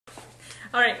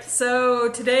Alright, so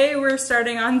today we're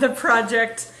starting on the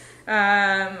project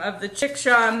of the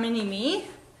Chickshaw Mini-Me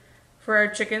for our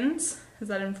chickens. Is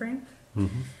that in frame?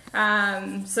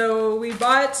 Mm-hmm. So we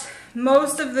bought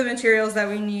most of the materials that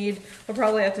we need. We'll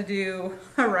probably have to do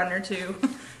a run or two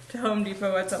to Home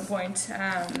Depot at some point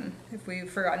if we've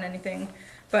forgotten anything.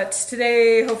 But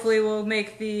today hopefully we'll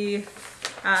make the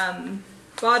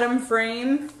bottom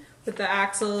frame with the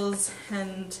axles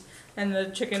and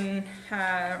the chicken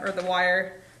or the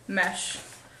wire mesh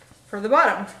for the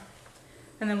bottom.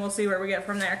 And then we'll see where we get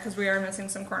from there because we are missing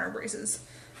some corner braces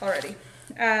already.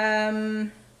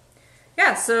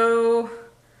 Yeah, so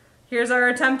here's our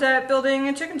attempt at building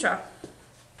a chicken shaw.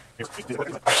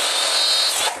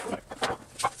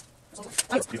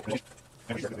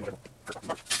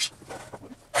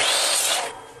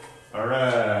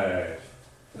 Alright.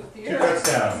 2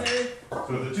 cuts down.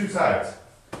 So the 2 sides.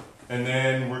 And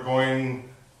then we're going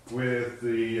with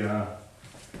the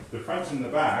front and the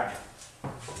back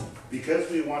because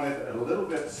we want it a little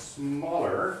bit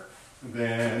smaller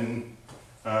than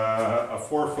a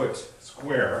 4-foot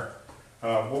square.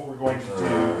 What we're going to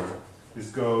do is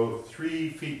go 3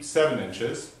 feet 7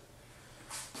 inches.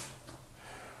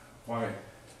 Why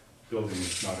building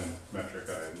is not in metric,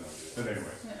 I have no idea. But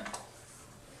anyway. Yeah.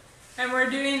 And we're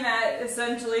doing that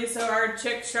essentially so our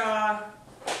chickshaw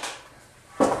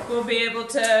will be able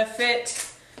to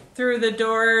fit through the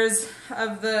doors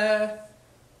of the,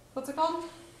 what's it called?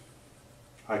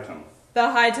 High tunnel.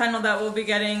 The high tunnel that we'll be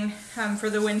getting for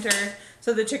the winter,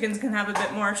 so the chickens can have a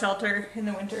bit more shelter in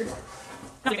the winter.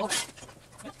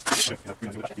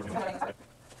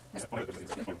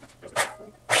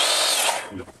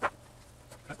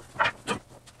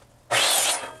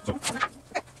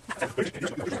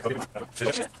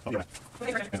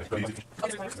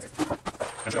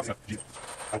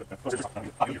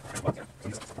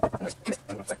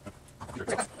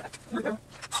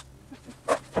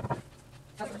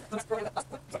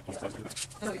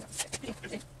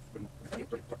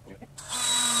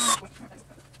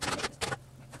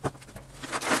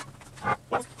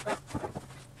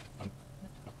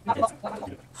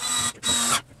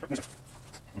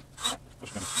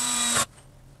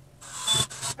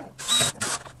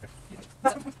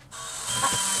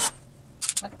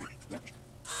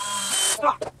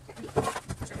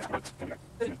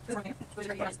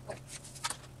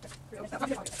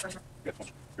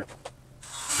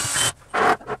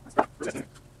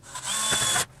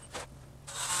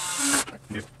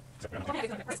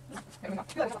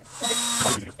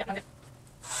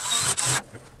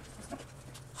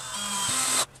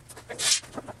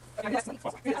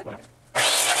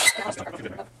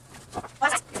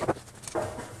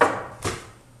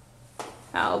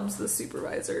 Alb's the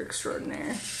supervisor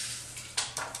extraordinaire.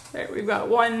 There, we've got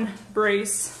 1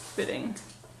 brace fitting.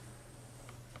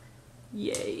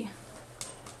 Yay.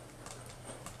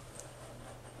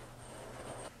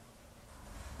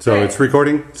 So Okay. it's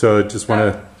recording, so just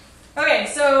want to... Okay,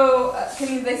 so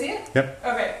can they see it? Yep.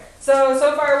 Okay,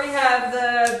 so far we have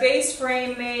the base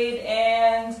frame made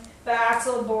and the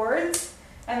axle boards,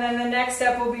 and then the next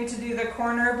step will be to do the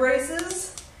corner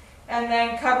braces and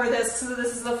then cover this. So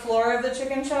this is the floor of the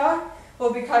chicken shaw.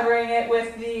 We'll be covering it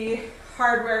with the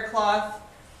hardware cloth.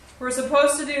 We're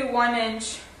supposed to do 1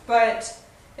 inch, but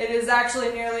it is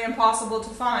actually nearly impossible to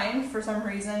find for some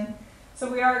reason. So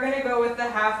we are going to go with the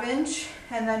 1/2 inch,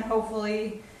 and then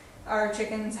hopefully our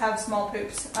chickens have small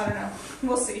poops. I don't know.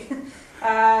 We'll see.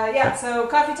 Yeah, so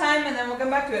coffee time, and then we'll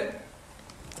come back to it.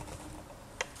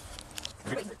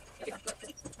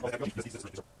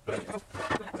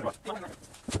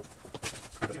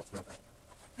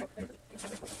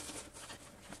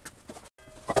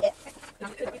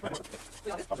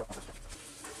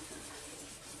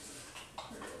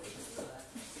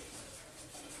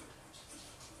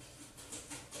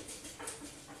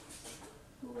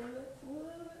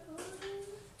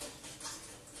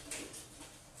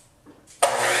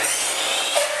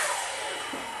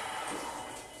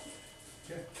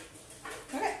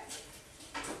 Okay.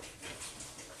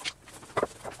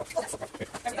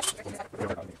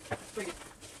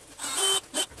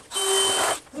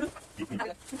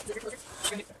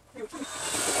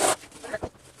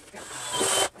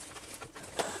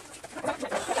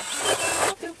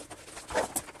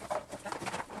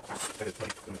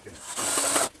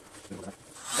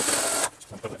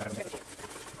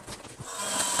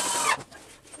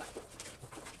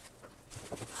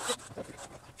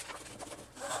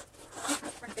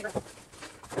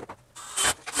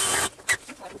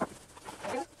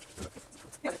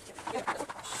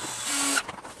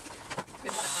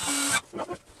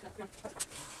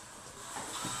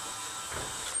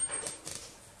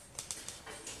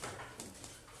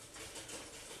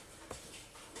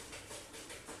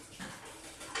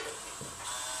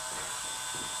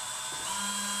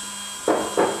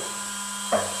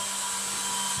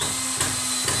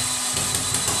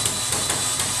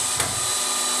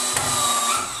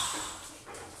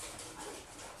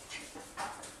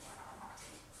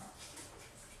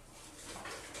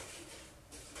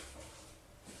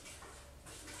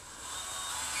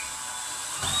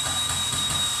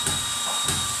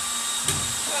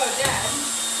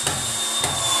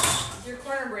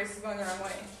 brace is going the wrong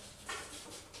way.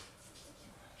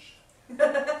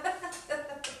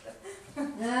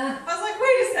 I was like,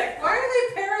 wait a sec, why are they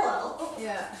parallel?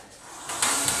 Yeah.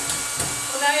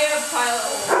 Well, now you have pilot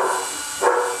holes.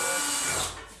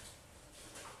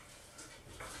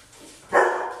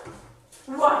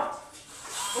 What?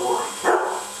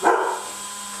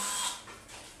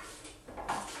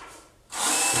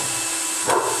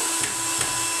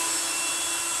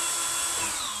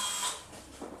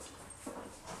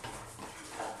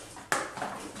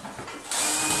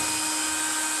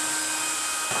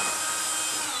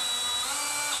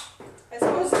 I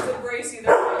suppose it's a brace either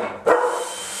way. But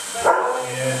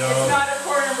Yeah, no. it's not a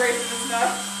corner brace if it's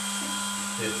not.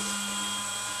 It's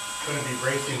going to be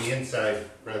bracing the inside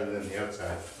rather than the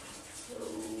outside.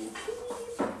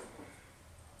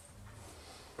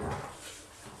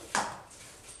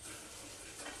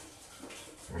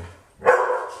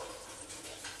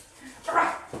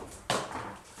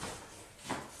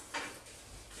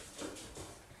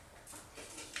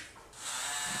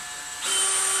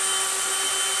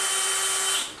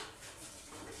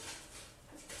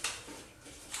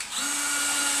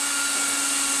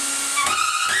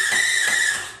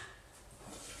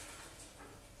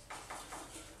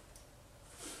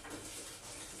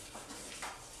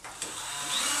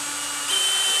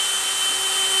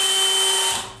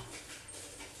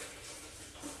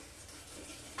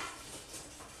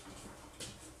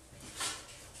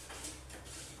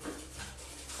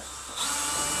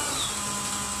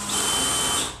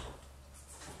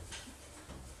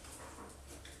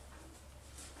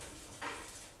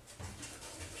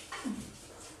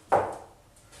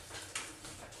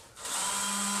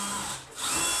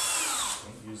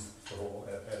 Use the whole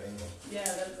at angle. Yeah,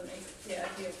 that doesn't make yeah,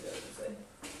 you have to go this way.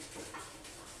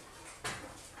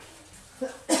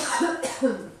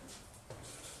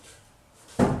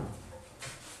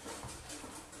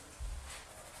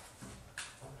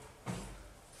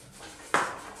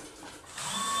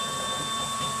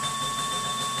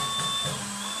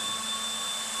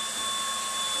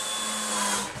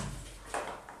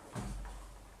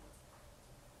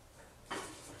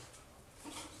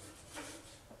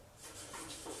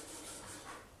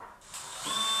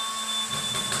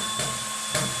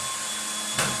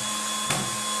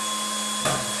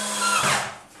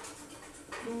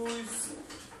 Ooze.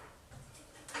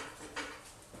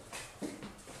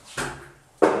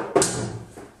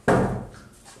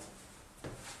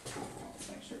 Let's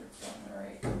make sure it's going the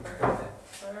right. Perfect.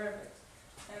 Perfect.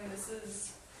 And this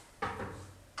is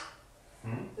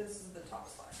this is the top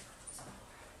slide.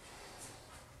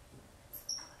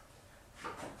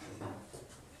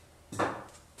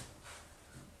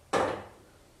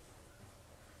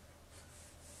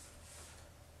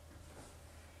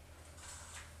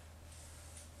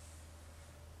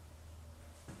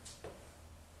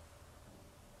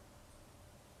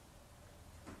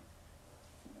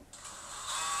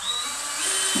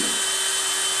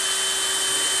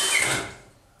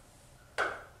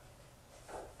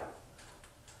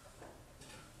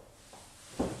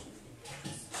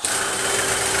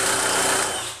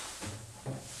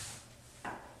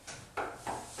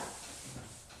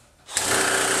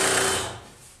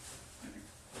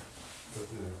 Go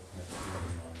through the next one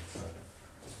on the side.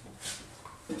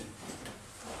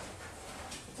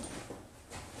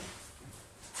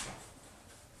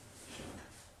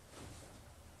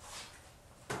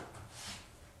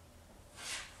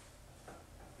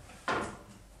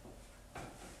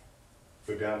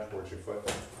 Go down towards your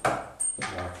foot. Now.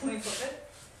 Can we flip it?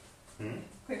 Hmm?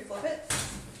 Can we flip it?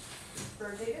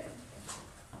 Rotate it?